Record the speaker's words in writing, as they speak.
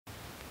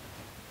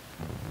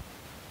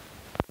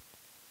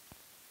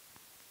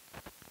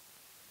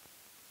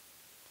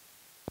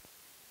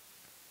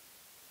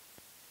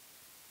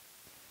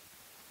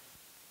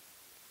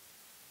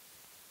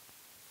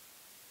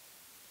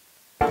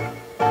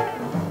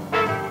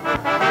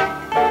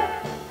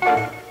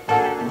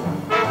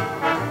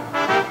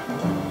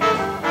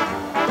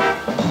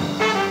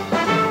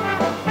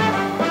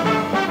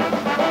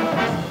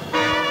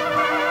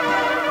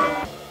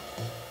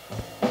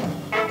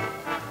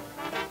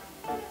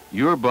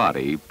Your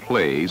body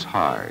plays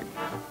hard.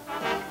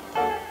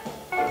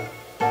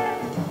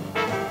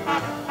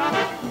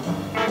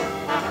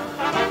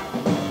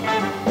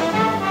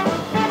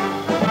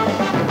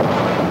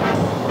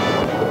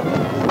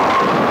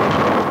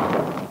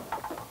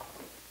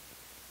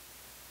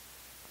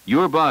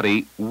 Your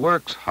body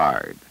works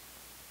hard.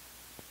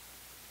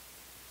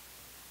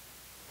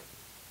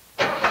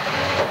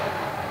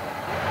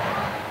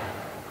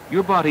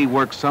 Your body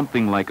works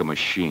something like a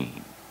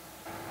machine,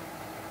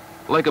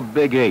 like a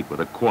big 8 with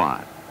a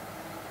quad.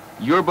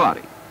 Your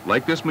body,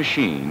 like this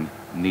machine,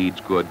 needs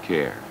good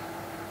care.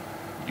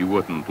 You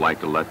wouldn't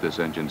like to let this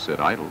engine sit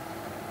idle.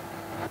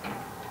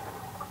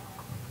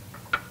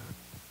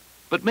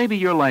 But maybe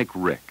you're like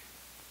Rick,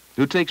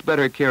 who takes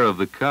better care of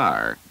the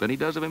car than he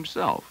does of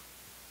himself.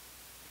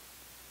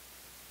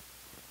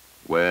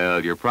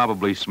 Well, you're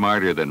probably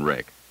smarter than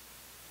Rick.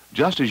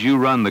 Just as you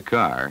run the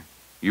car,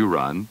 you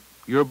run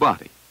your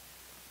body.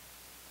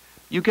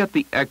 You get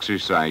the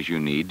exercise you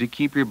need to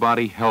keep your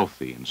body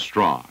healthy and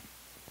strong.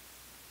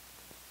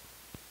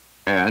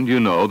 And you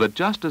know that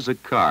just as a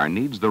car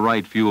needs the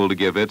right fuel to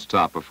give its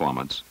top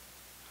performance,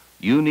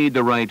 you need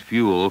the right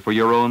fuel for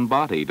your own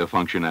body to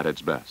function at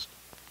its best.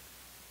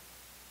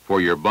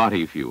 For your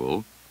body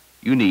fuel,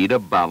 you need a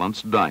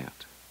balanced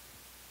diet.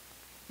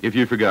 If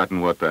you've forgotten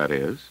what that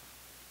is,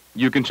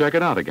 you can check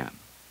it out again.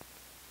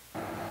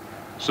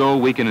 So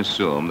we can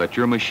assume that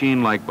your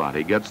machine-like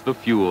body gets the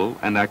fuel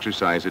and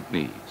exercise it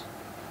needs.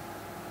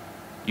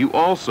 You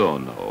also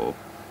know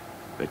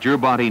that your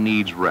body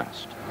needs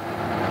rest.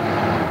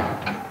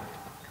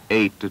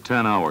 8 to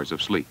 10 hours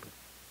of sleep.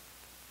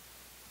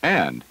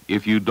 And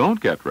if you don't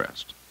get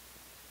rest,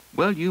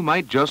 well, you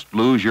might just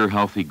lose your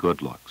healthy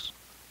good looks.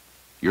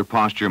 Your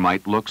posture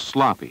might look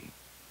sloppy,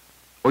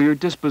 or your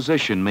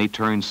disposition may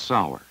turn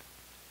sour.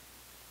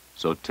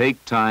 So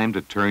take time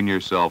to turn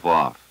yourself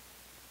off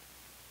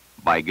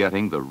by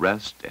getting the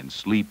rest and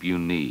sleep you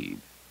need.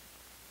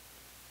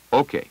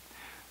 Okay,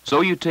 so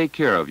you take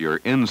care of your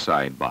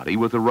inside body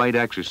with the right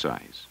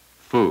exercise,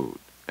 food,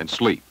 and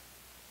sleep.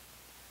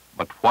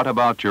 But what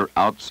about your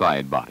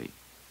outside body?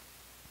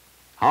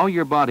 How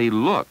your body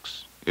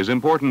looks is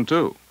important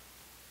too.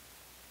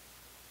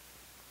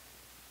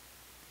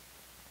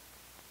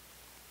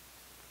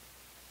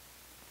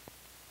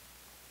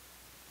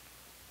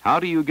 How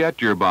do you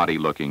get your body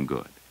looking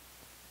good?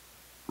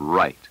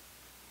 Right.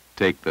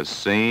 Take the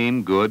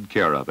same good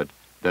care of it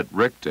that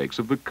Rick takes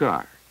of the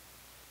car.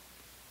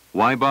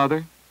 Why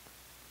bother?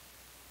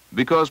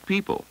 Because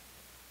people,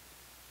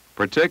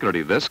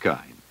 particularly this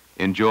kind,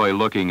 enjoy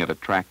looking at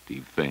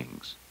attractive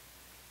things.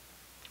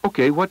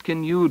 Okay, what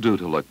can you do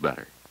to look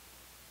better?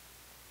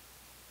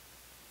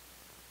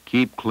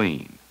 Keep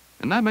clean.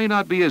 And that may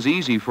not be as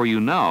easy for you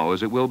now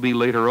as it will be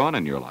later on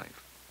in your life.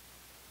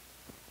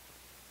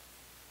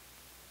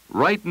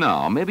 Right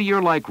now, maybe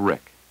you're like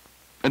Rick,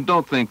 and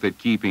don't think that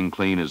keeping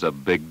clean is a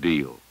big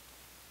deal.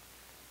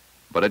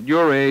 But at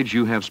your age,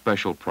 you have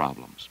special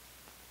problems.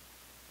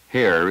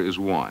 Hair is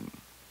one.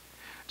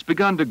 It's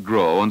begun to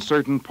grow on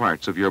certain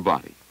parts of your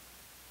body.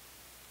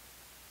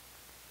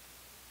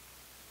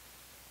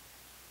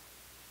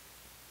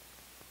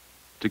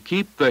 To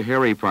keep the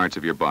hairy parts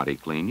of your body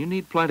clean, you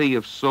need plenty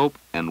of soap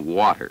and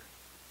water.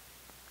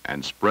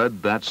 And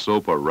spread that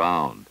soap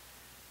around.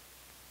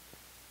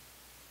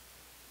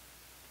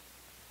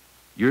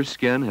 Your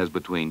skin has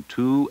between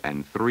 2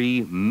 and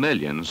 3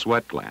 million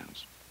sweat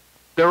glands.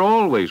 They're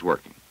always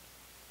working.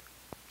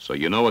 So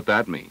you know what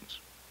that means.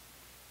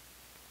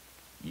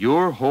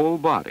 Your whole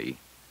body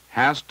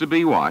has to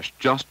be washed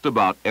just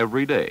about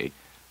every day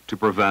to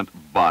prevent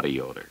body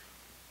odor.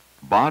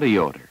 Body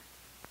odor.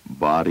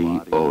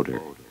 Body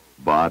odor.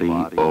 Body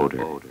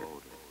odor.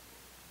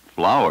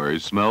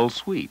 Flowers smell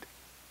sweet.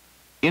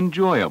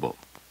 Enjoyable.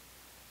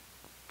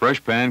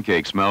 Fresh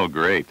pancakes smell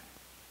great.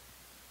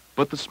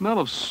 But the smell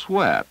of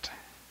sweat,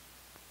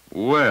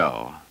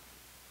 well,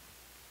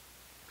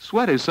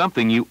 sweat is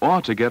something you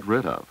ought to get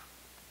rid of.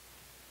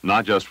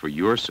 Not just for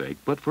your sake,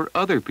 but for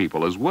other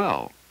people as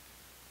well.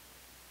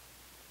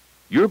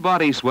 Your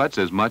body sweats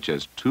as much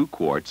as 2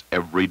 quarts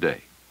every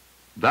day.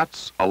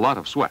 That's a lot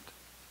of sweat.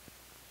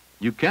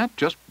 You can't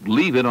just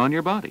leave it on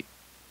your body.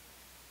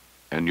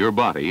 And your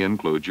body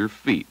includes your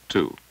feet,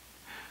 too.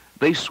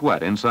 They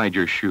sweat inside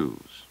your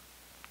shoes.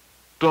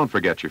 Don't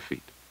forget your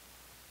feet.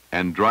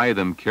 And dry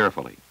them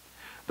carefully.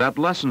 That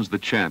lessens the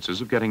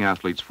chances of getting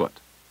athlete's foot,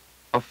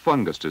 a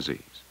fungus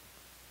disease.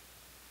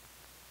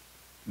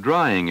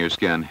 Drying your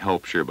skin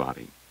helps your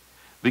body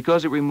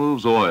because it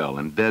removes oil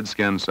and dead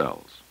skin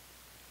cells.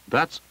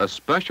 That's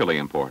especially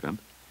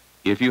important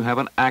if you have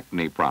an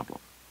acne problem.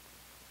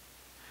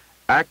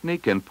 Acne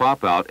can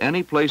pop out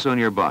any place on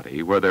your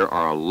body where there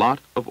are a lot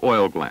of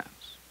oil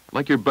glands,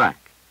 like your back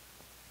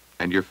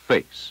and your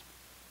face.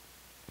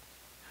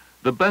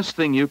 The best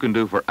thing you can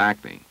do for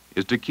acne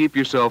is to keep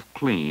yourself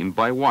clean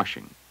by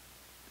washing.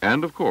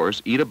 And, of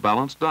course, eat a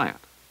balanced diet.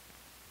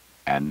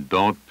 And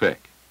don't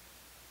pick.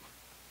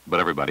 But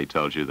everybody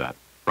tells you that,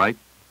 right?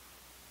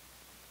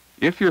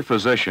 If your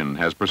physician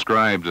has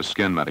prescribed a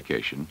skin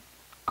medication,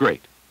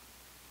 great.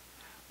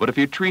 But if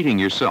you're treating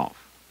yourself,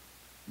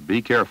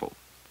 be careful.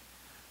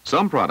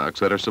 Some products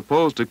that are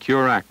supposed to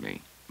cure acne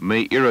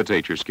may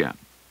irritate your skin.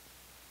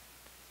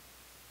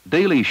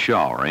 Daily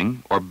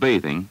showering or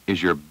bathing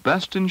is your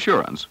best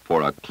insurance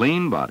for a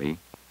clean body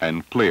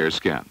and clear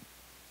skin.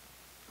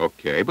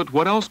 Okay, but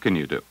what else can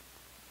you do?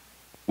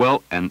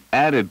 Well, an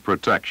added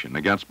protection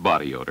against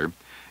body odor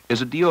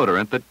is a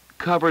deodorant that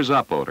covers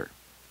up odor,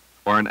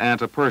 or an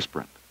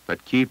antiperspirant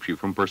that keeps you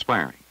from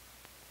perspiring.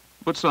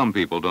 But some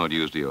people don't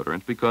use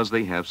deodorant because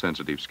they have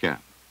sensitive skin.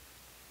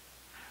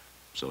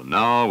 So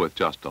now, with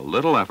just a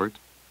little effort,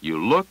 you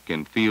look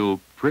and feel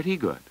pretty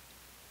good.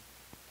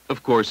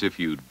 Of course, if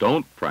you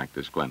don't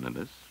practice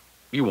cleanliness,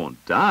 you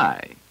won't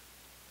die,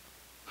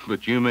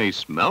 but you may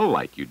smell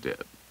like you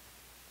did.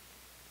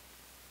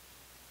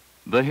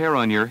 The hair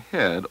on your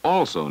head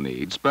also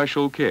needs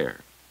special care,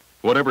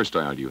 whatever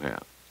style you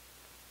have.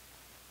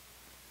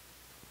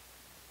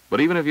 But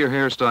even if your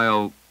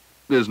hairstyle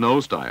is no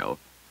style,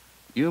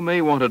 you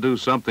may want to do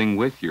something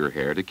with your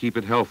hair to keep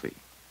it healthy.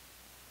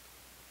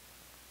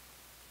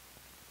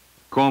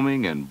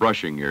 Combing and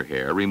brushing your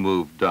hair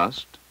remove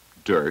dust,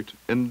 dirt,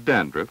 and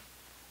dandruff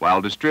while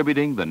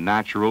distributing the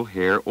natural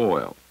hair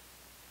oil.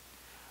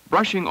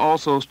 Brushing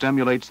also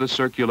stimulates the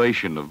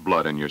circulation of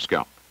blood in your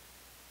scalp.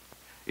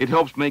 It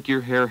helps make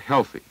your hair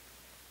healthy.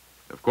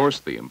 Of course,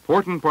 the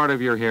important part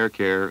of your hair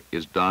care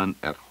is done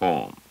at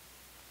home.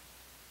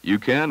 You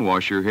can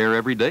wash your hair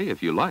every day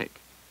if you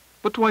like,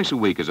 but twice a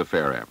week is a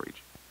fair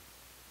average.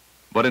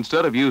 But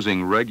instead of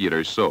using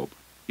regular soap,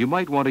 you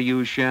might want to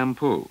use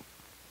shampoo.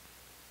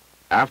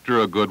 After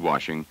a good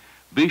washing,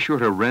 be sure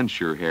to rinse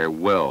your hair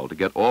well to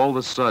get all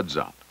the suds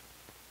out.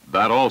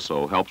 That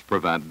also helps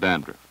prevent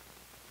dandruff.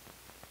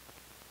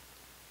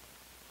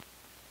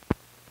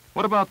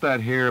 What about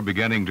that hair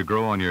beginning to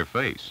grow on your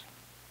face?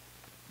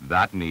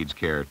 That needs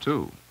care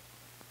too.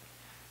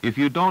 If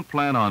you don't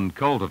plan on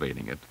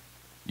cultivating it,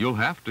 you'll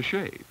have to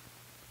shave.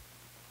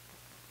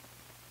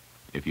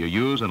 If you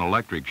use an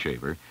electric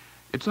shaver,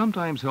 it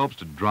sometimes helps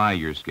to dry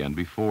your skin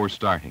before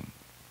starting.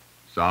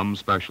 Some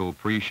special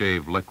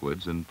pre-shave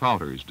liquids and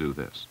powders do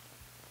this.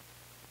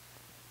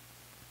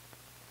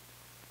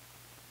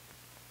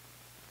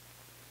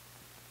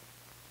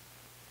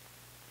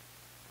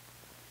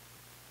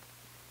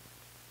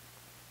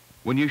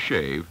 When you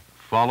shave,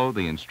 follow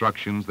the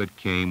instructions that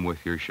came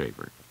with your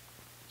shaver.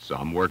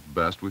 Some work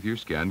best with your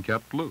skin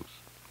kept loose.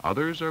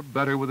 Others are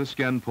better with the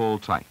skin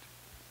pulled tight.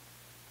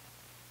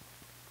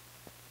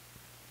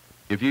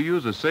 If you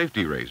use a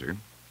safety razor,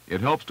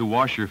 it helps to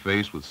wash your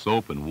face with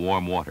soap and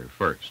warm water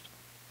first.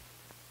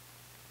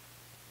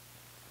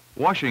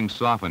 Washing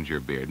softens your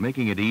beard,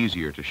 making it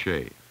easier to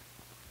shave.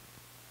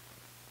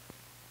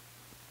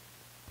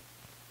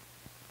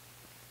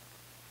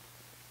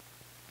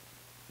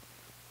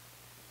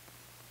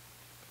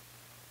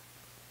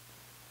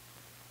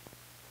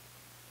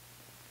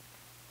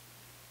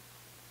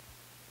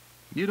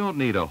 You don't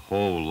need a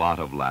whole lot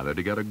of lather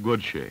to get a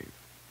good shave.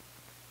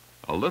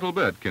 A little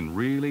bit can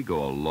really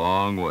go a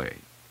long way.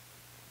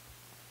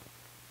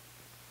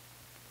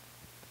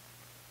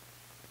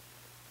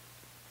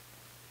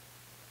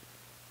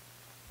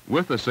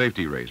 With a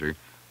safety razor,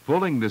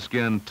 pulling the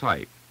skin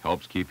tight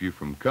helps keep you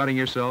from cutting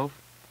yourself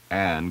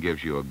and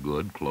gives you a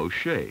good close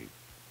shave.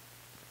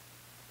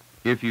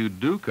 If you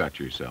do cut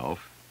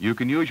yourself, you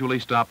can usually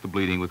stop the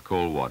bleeding with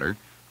cold water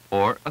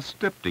or a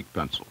styptic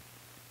pencil.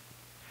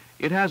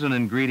 It has an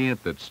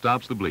ingredient that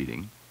stops the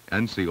bleeding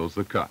and seals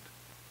the cut,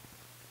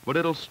 but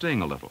it'll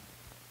sting a little.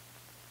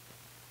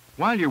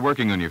 While you're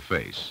working on your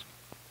face,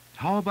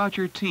 how about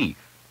your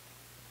teeth?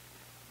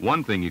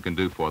 One thing you can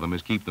do for them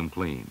is keep them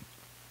clean.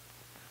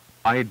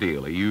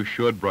 Ideally, you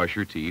should brush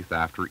your teeth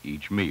after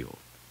each meal.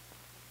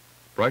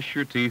 Brush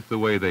your teeth the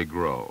way they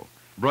grow.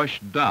 Brush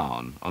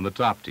down on the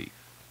top teeth.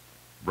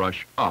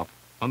 Brush up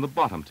on the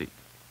bottom teeth.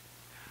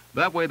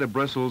 That way the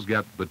bristles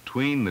get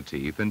between the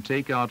teeth and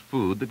take out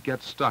food that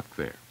gets stuck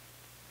there.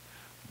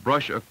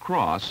 Brush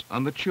across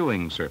on the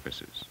chewing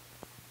surfaces.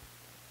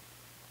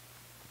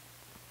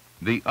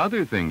 The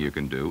other thing you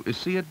can do is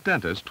see a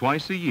dentist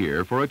twice a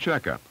year for a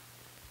checkup.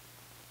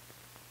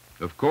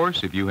 Of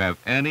course, if you have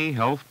any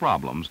health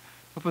problems,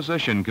 a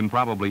physician can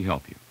probably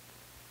help you.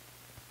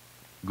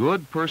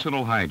 Good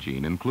personal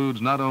hygiene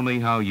includes not only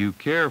how you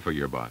care for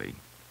your body,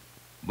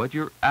 but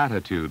your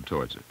attitude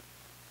towards it.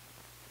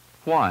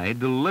 Why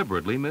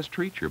deliberately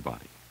mistreat your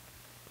body?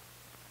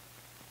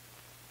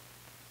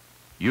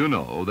 You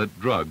know that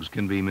drugs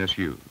can be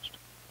misused.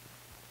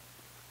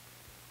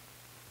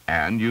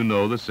 And you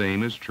know the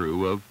same is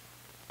true of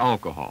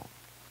alcohol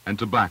and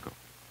tobacco.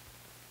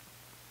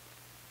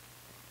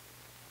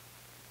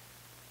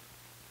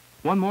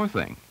 One more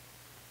thing.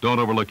 Don't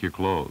overlook your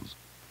clothes.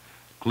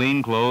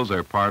 Clean clothes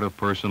are part of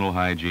personal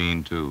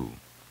hygiene, too.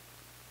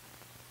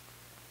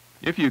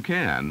 If you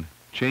can,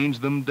 change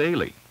them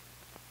daily,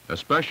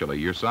 especially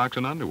your socks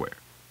and underwear.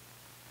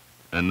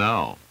 And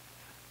now,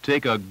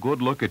 take a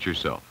good look at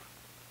yourself.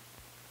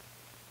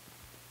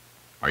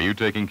 Are you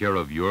taking care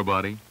of your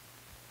body?